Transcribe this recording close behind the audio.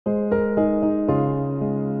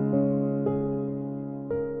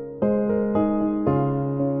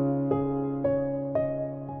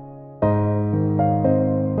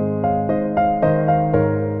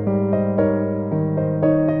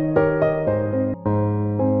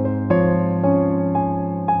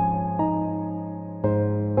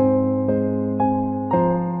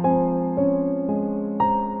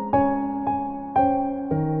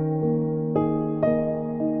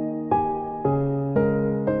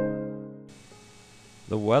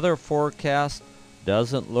The weather forecast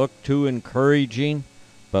doesn't look too encouraging,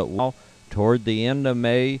 but now toward the end of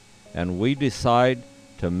May, and we decide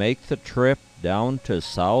to make the trip down to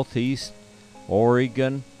southeast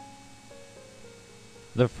Oregon.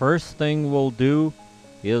 The first thing we'll do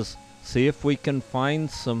is see if we can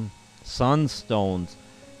find some sunstones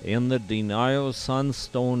in the Denio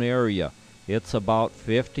Sunstone area. It's about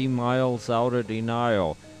 50 miles out of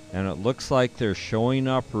Denio, and it looks like they're showing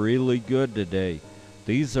up really good today.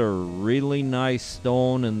 These are really nice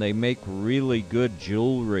stone, and they make really good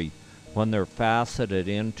jewelry when they're faceted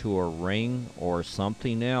into a ring or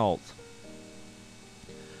something else.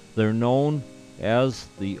 They're known as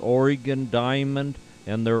the Oregon Diamond,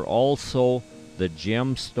 and they're also the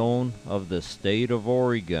gemstone of the state of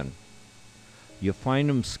Oregon. You find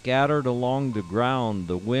them scattered along the ground.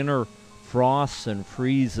 The winter frosts and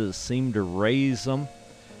freezes seem to raise them,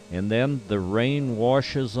 and then the rain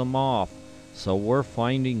washes them off. So we're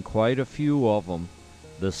finding quite a few of them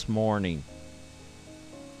this morning.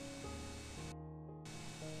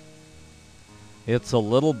 It's a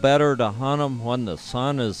little better to hunt them when the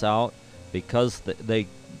sun is out because they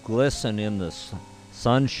glisten in the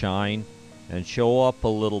sunshine and show up a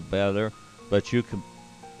little better, but you can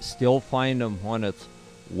still find them when it's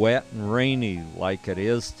wet and rainy like it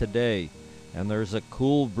is today. And there's a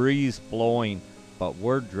cool breeze blowing, but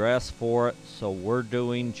we're dressed for it, so we're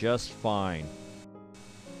doing just fine.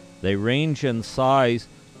 They range in size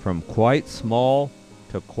from quite small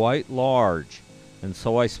to quite large, and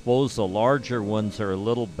so I suppose the larger ones are a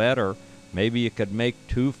little better. Maybe you could make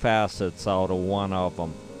 2 facets out of one of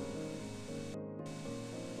them.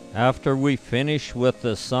 After we finish with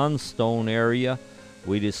the sunstone area,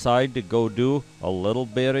 we decide to go do a little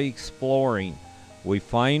bit of exploring. We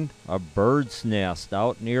find a bird's nest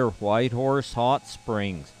out near Whitehorse Hot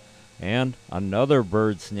Springs, and another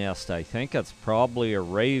bird's nest. I think it's probably a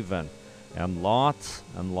raven, and lots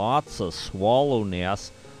of swallow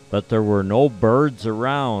nests, but there were no birds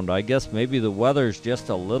around. I guess maybe the weather's just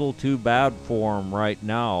a little too bad for them right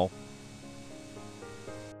now.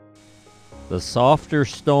 The softer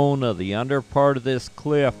stone of the under part of this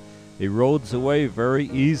cliff erodes away very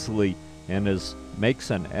easily and makes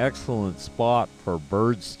an excellent spot for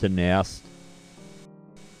birds to nest.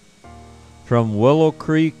 From Willow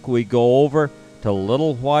Creek we go over to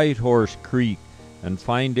Little Whitehorse Creek and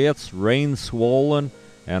find it's rain swollen,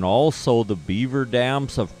 and also the beaver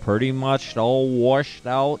dams have pretty much all washed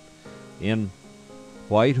out in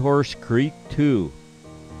Whitehorse Creek too.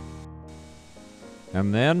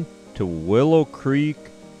 And then to Willow Creek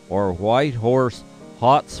or Whitehorse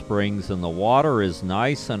Hot Springs, and the water is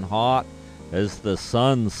nice and hot as the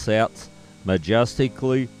sun sets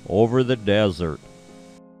majestically over the desert.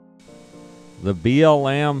 The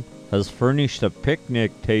BLM has furnished a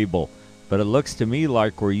picnic table, but it looks to me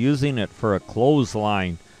like we're using it for a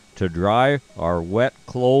clothesline to dry our wet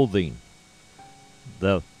clothing.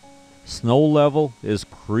 The snow level is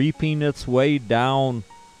creeping its way down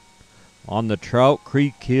on the Trout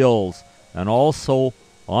Creek Hills and also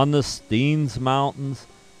on the Steens Mountains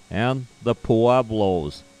and the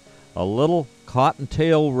Pueblos. A little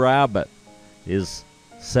cottontail rabbit is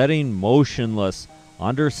sitting motionless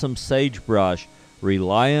under some sagebrush,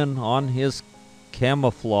 relying on his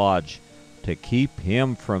camouflage to keep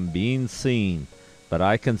him from being seen. But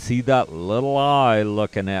I can see that little eye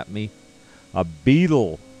looking at me. A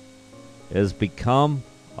beetle has become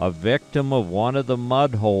a victim of one of the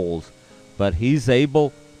mud holes, but he's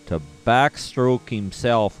able to backstroke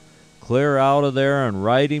himself clear out of there and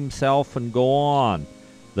right himself and go on.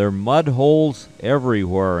 There are mud holes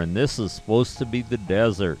everywhere, and this is supposed to be the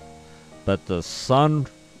desert, but the sunsets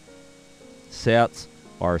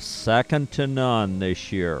are second to none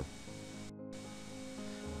this year.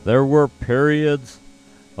 There were periods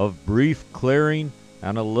of brief clearing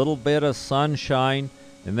and a little bit of sunshine,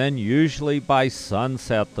 and then usually by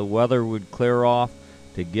sunset the weather would clear off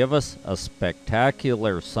to give us a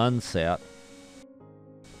spectacular sunset.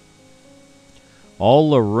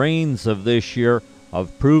 All the rains of this year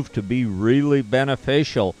have proved to be really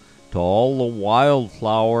beneficial to all the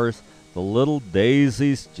wildflowers. The little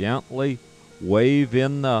daisies gently wave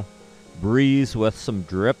in the breeze with some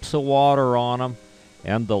drips of water on them,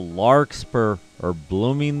 and the larkspur are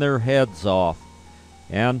blooming their heads off,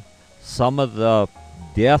 and some of the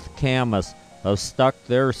death camas have stuck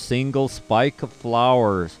their single spike of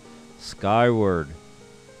flowers skyward.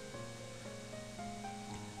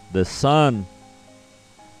 The sun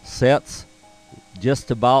sets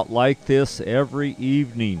just about like this every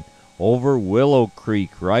evening over Willow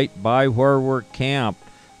Creek, right by where we're camped,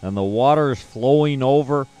 and the water is flowing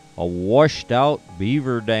over a washed out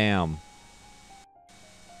beaver dam.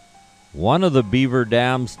 One of the beaver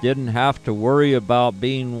dams didn't have to worry about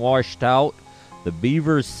being washed out. The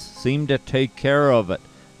beavers seemed to take care of it.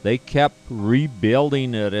 They kept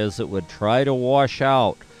rebuilding it as it would try to wash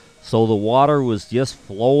out, so the water was just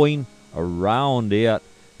flowing around it,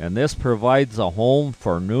 and this provides a home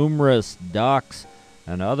for numerous ducks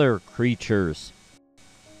and other creatures.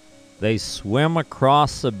 They swim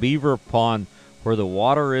across the beaver pond where the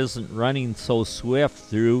water isn't running so swift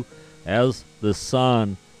through as the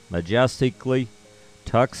sun majestically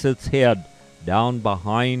tucks its head down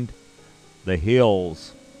behind the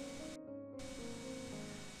hills.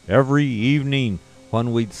 Every evening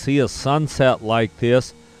when we'd see a sunset like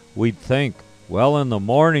this, we'd think, well, in the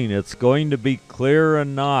morning it's going to be clear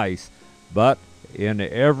and nice, but in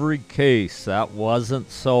every case that wasn't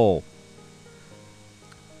so.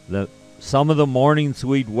 Some of the mornings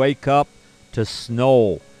we'd wake up to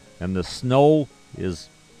snow, and the snow is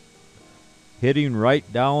hitting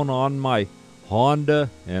right down on my Honda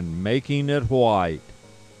and making it white.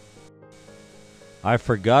 I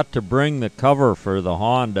forgot to bring the cover for the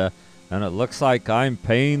Honda, and it looks like I'm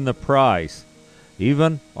paying the price.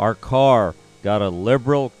 Even our car got a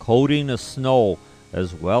liberal coating of snow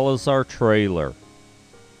as well as our trailer.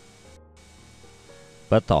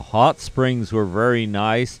 But the hot springs were very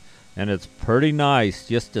nice, and it's pretty nice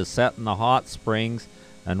just to sit in the hot springs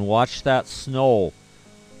and watch that snow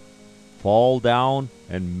fall down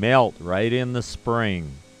and melt right in the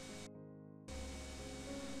spring.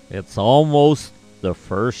 It's almost the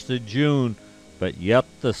 1st of June, but yet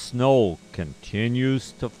the snow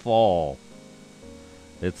continues to fall.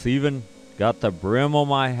 It's even got the brim of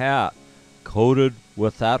my hat coated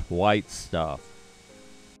with that white stuff.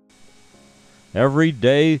 Every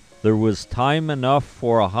day there was time enough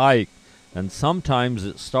for a hike, and sometimes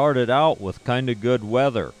it started out with kind of good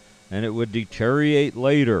weather, and it would deteriorate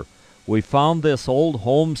later. We found this old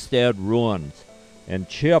homestead ruins, and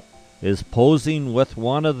Chip is posing with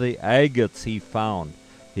one of the agates he found.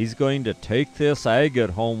 He's going to take this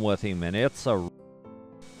agate home with him, and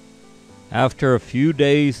After a few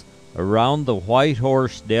days around the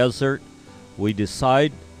Whitehorse Desert, we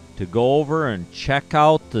decide to go over and check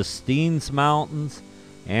out the Steens Mountains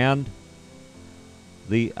and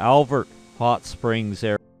the Alvord Hot Springs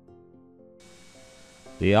area.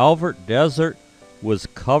 The Alvord Desert was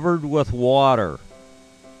covered with water.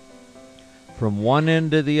 From one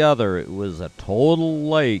end to the other, it was a total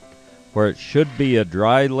lake where it should be a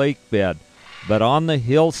dry lake bed, but on the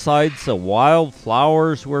hillsides the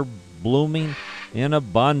wildflowers were blooming in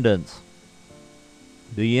abundance.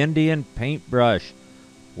 The Indian paintbrush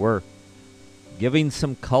were giving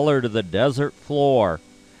some color to the desert floor,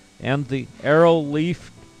 and the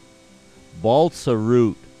arrow-leafed balsa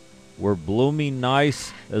root were blooming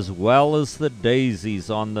nice, as well as the daisies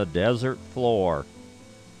on the desert floor.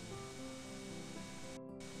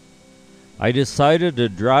 I decided to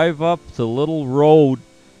drive up the little road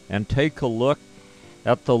and take a look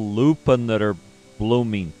at the lupin that are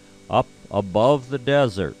blooming up above the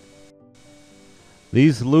desert.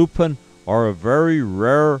 These lupin are a very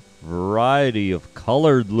rare variety of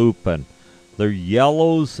colored lupin. They're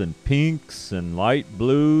yellows and pinks and light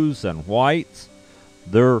blues and whites.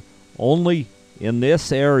 They're only in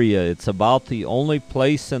this area. It's about the only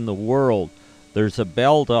place in the world. There's a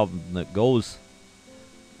belt of them that goes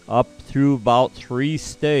up through about 3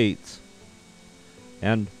 states.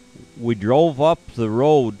 And we drove up the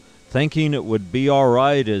road thinking it would be all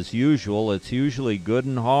right as usual. It's usually good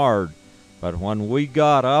and hard. But when we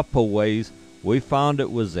got up a ways, we found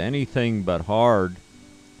it was anything but hard.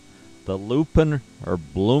 The lupin are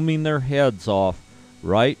blooming their heads off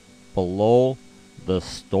right below the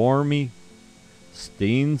stormy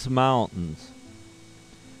Steens Mountains.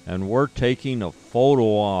 And we're taking a photo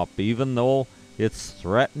op even though it's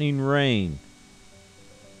threatening rain.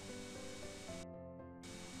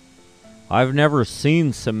 I've never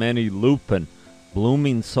seen so many lupin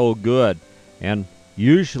blooming so good, and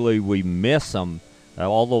usually we miss them,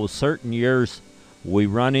 although certain years we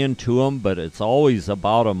run into them, but it's always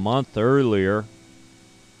about a month earlier.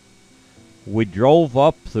 We drove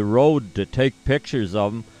up the road to take pictures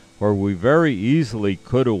of them, where we very easily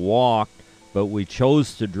could have walked, but we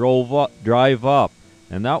chose to drive up,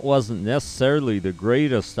 and that wasn't necessarily the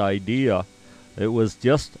greatest idea. It was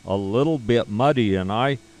just a little bit muddy, and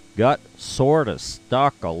I got sort of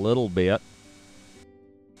stuck a little bit.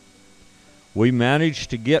 We managed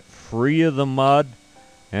to get free of the mud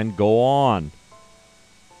and go on.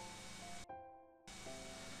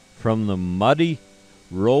 From the muddy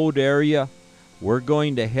road area, we're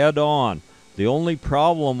going to head on. The only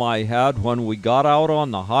problem I had when we got out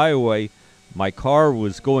on the highway, my car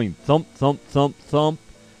was going thump, thump, thump, thump,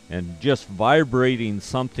 and just vibrating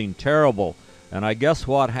something terrible. And I guess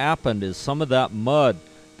what happened is some of that mud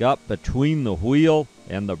got between the wheel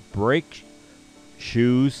and the brake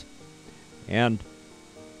shoes and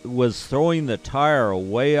was throwing the tire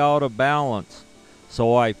way out of balance.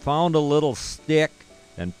 So I found a little stick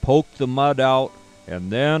and poked the mud out,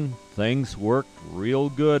 and then things worked real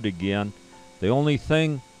good again. The only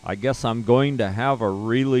thing, I guess I'm going to have a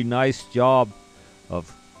really nice job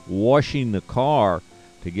of washing the car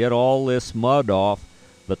to get all this mud off,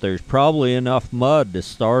 but there's probably enough mud to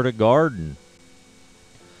start a garden.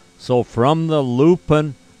 So from the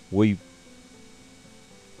Lupin, we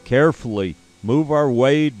carefully move our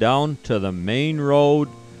way down to the main road,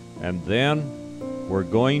 and then we're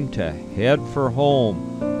going to head for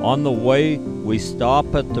home. On the way, we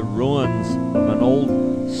stop at the ruins of an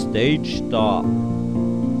old stage stop,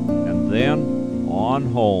 and then on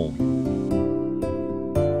home.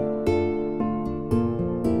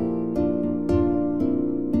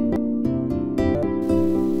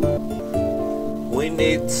 We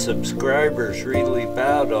need subscribers really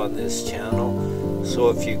bad on this channel, so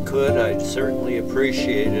if you could, I'd certainly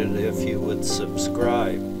appreciate it if you would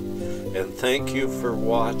subscribe. And thank you for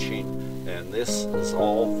watching, and this is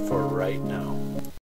all for right now.